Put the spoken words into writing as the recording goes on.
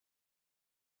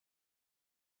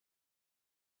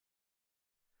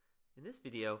In this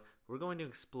video, we're going to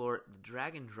explore the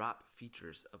drag and drop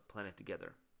features of PlanetTogether.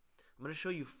 I'm going to show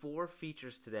you 4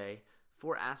 features today,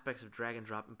 4 aspects of drag and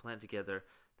drop in PlanetTogether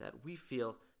that we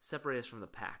feel separate us from the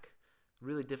pack,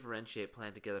 really differentiate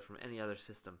PlanetTogether from any other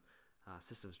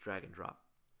system's drag and drop.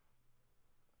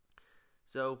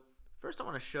 So first I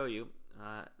want to show you,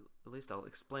 at least I'll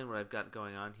explain what I've got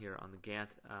going on here on the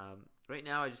Gantt. Right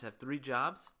now I just have 3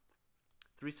 jobs,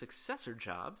 3 successor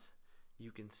jobs.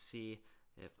 You can see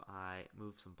if I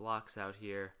move some blocks out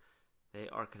here, they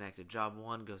are connected. Job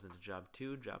 1 goes into job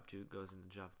 2 goes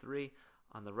into job 3.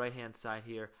 On the right hand side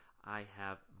here I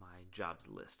have my jobs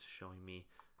list showing me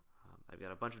I've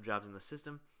got a bunch of jobs in the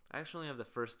system. I actually only have the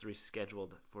first 3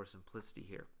 scheduled for simplicity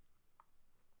here.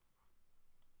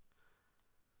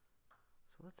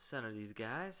 So let's center these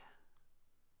guys.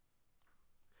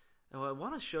 And what I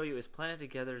want to show you is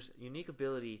PlanetTogether's unique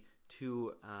ability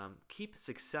to keep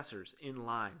successors in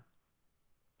line.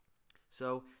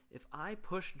 So if I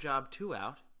push job 2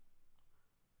 out,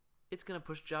 it's going to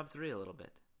push job 3 a little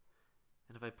bit.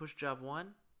 And if I push job 1,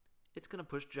 it's going to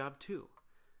push job 2.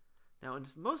 Now in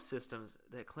most systems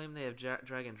that claim they have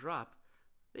drag and drop,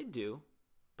 they do,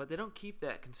 but they don't keep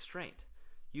that constraint.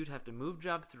 You'd have to move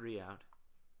job 3 out,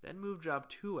 then move job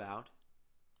 2 out,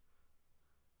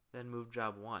 then move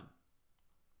job 1.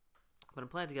 But in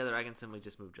PlanetTogether I can simply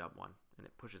just move job 1 and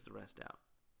it pushes the rest out.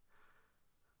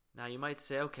 Now you might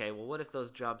say, okay, well what if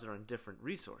those jobs are on different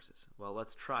resources? Well,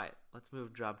 let's try it. Let's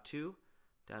move job 2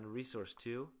 down to resource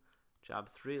 2. Job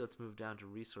 3, let's move down to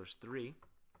resource 3.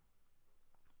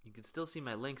 You can still see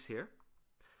my links here.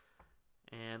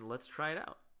 And let's try it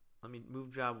out. Let me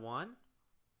move job 1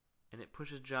 and it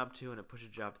pushes job 2 and it pushes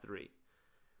job 3.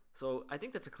 So I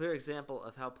think that's a clear example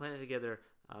of how PlanetTogether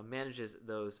manages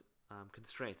those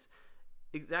constraints.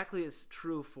 Exactly is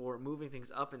true for moving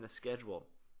things up in the schedule.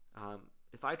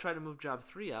 If I try to move job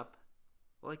 3 up,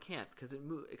 well I can't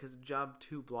because job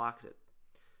 2 blocks it.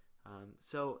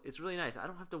 So it's really nice. I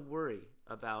don't have to worry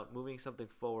about moving something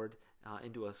forward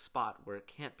into a spot where it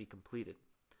can't be completed.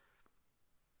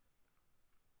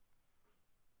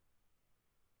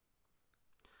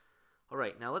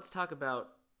 Alright, now let's talk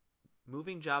about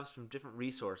moving jobs from different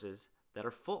resources that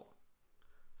are full.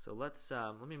 So let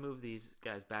me move these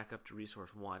guys back up to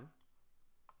resource 1.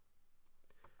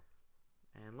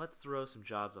 And let's throw some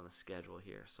jobs on the schedule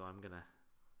here. So I'm going to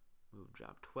move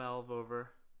job 12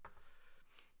 over,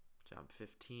 job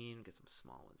 15, get some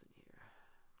small ones in here,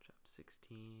 job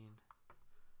 16,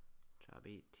 job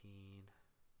 18. I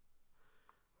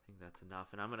think that's enough.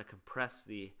 And I'm going to compress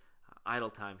the idle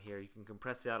time here. You can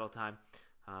compress the idle time.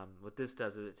 What this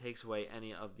does is it takes away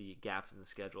any of the gaps in the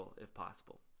schedule if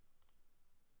possible.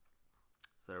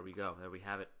 So there we go. There we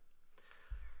have it.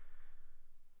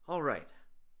 All right.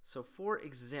 So for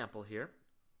example here,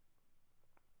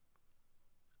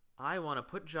 I want to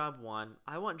put job 1,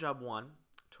 I want job 1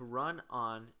 to run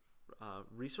on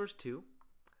resource 2,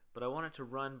 but I want it to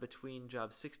run between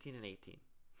jobs 16 and 18.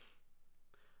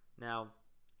 Now,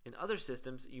 in other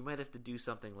systems, you might have to do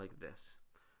something like this.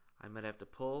 I might have to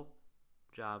pull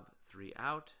job 3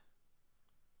 out,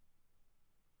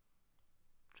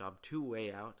 job 2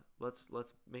 way out. Let's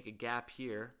make a gap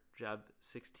here, job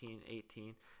 16,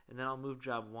 18, and then I'll move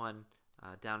job 1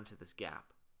 down to this gap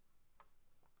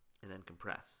and then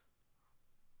compress.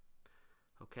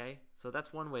 Okay, so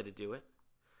that's one way to do it.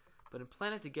 But in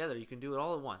PlanetTogether you can do it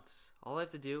all at once. All I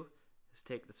have to do is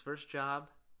take this first job,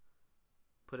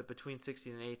 put it between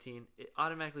 16 and 18, it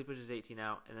automatically pushes 18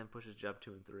 out and then pushes job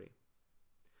 2 and 3.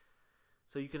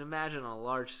 So you can imagine on a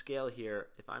large scale here,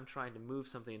 if I'm trying to move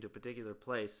something into a particular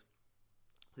place,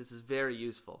 this is very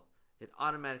useful. It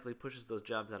automatically pushes those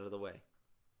jobs out of the way.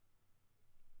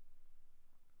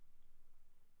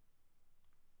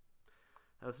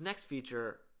 Now this next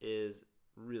feature is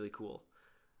really cool.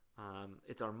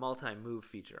 It's our multi-move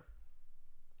feature.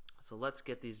 So let's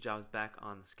get these jobs back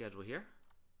on the schedule here.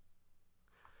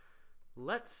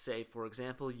 Let's say, for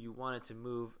example, you wanted to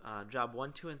move job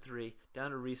 1, 2, and 3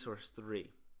 down to resource 3.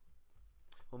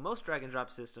 Well, most drag and drop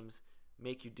systems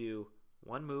make you do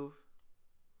one move,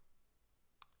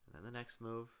 and then the next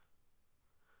move,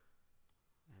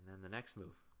 and then the next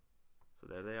move. So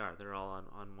there they are. They're all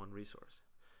on one resource.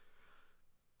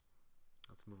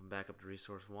 Let's move them back up to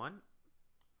resource 1.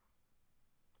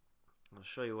 I'll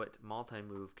show you what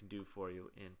multi-move can do for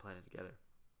you in PlanetTogether.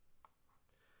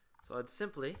 So I'd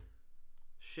simply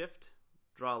shift,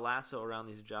 draw a lasso around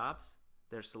these jobs.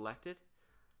 They're selected.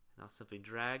 And I'll simply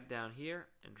drag down here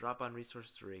and drop on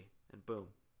resource 3, and boom.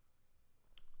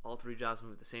 All 3 jobs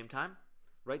move at the same time,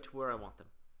 right to where I want them.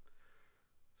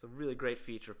 It's a really great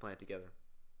feature of PlanetTogether.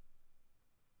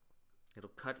 It'll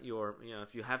cut your,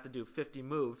 if you have to do 50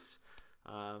 moves,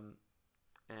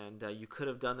 and you could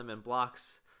have done them in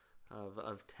blocks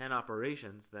of 10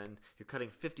 operations, then you're cutting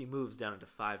 50 moves down into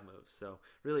 5 moves. So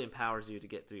really empowers you to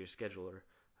get through your schedule, or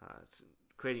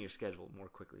creating your schedule more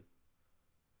quickly.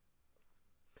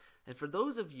 And for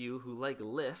those of you who like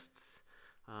lists,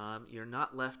 you're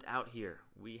not left out here.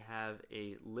 We have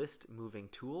a list moving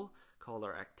tool called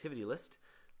our activity list.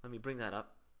 Let me bring that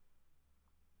up.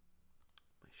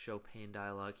 My show pane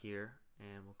dialog here,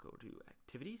 and we'll go to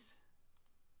activities.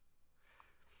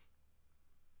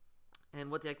 And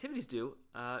what the activities do,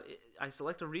 I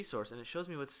select a resource and it shows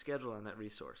me what's scheduled on that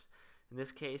resource. In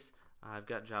this case, I've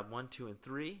got job 1, 2, and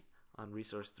 3 on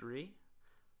resource 3.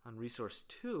 On resource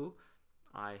 2,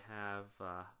 I have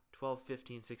 12,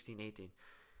 15, 16, 18.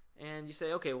 And you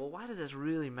say, okay, well, why does this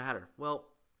really matter? Well,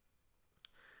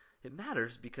 it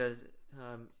matters because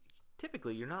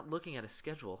typically you're not looking at a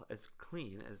schedule as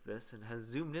clean as this and has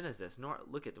zoomed in as this.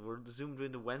 We're zoomed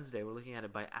into Wednesday. We're looking at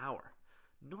it by hour.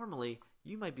 Normally,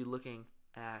 you might be looking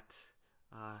at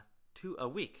a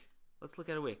week. Let's look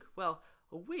at a week. Well,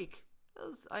 a week,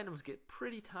 those items get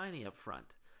pretty tiny up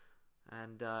front.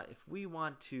 And if we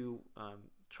want to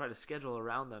try to schedule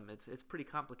around them, it's pretty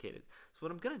complicated. So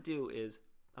what I'm going to do is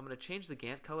I'm going to change the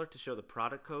Gantt color to show the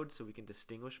product code so we can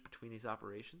distinguish between these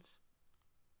operations.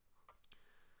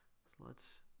 So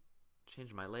let's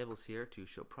change my labels here to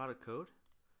show product code.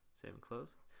 Save and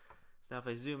close. So now if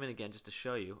I zoom in again just to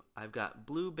show you, I've got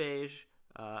blue, beige,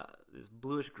 this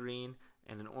bluish green,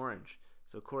 and an orange.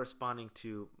 So corresponding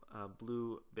to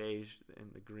blue, beige,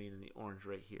 and the green and the orange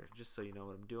right here, just so you know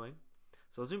what I'm doing.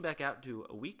 So I'll zoom back out to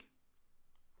a week.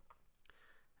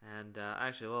 And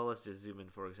actually, well, let's just zoom in,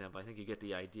 for example. I think you get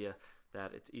the idea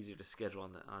that it's easier to schedule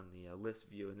on the list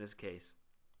view in this case.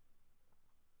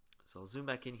 So I'll zoom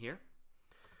back in here.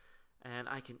 And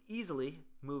I can easily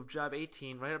move job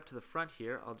 18 right up to the front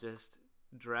here. I'll just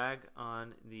drag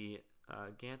on the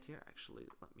Gantt here. Actually,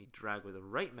 let me drag with a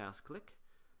right mouse click.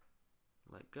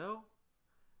 Let go.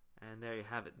 And there you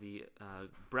have it. The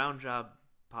brown job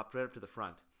popped right up to the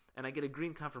front. And I get a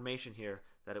green confirmation here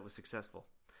that it was successful.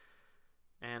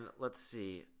 And let's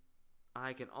see.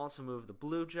 I can also move the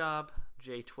blue job,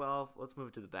 J12. Let's move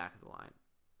it to the back of the line.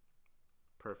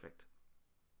 Perfect.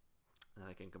 And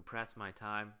I can compress my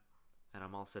time, and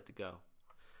I'm all set to go.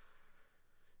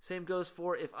 Same goes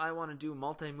for if I want to do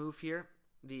multi-move here.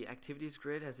 The activities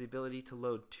grid has the ability to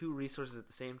load 2 resources at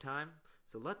the same time.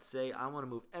 So let's say I want to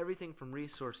move everything from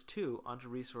resource 2 onto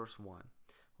resource 1.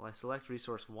 Well, I select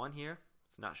resource 1 here.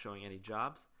 It's not showing any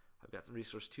jobs. I've got some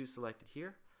resource 2 selected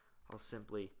here. I'll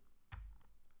simply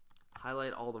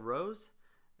highlight all the rows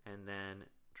and then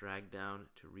drag down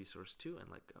to resource 2 and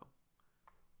let go.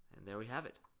 And there we have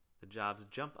it. The jobs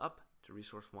jump up to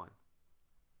resource 1.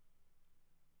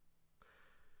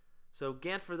 So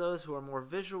Gantt for those who are more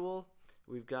visual.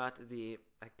 We've got the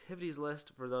activities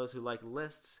list for those who like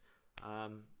lists.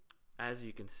 As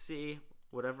you can see,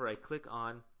 whatever I click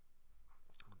on,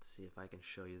 let's see if I can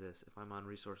show you this. If I'm on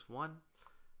resource 1,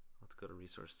 let's go to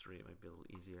resource 3. It might be a little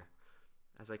easier.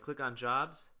 As I click on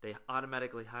jobs, they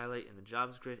automatically highlight in the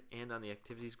jobs grid and on the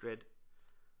activities grid.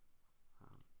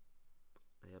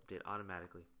 They update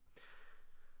automatically.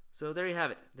 So there you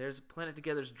have it. There's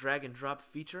PlanetTogether's drag and drop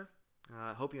feature.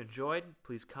 Hope you enjoyed.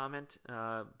 Please comment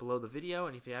below the video,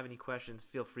 and if you have any questions,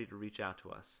 feel free to reach out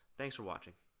to us. Thanks for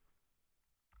watching.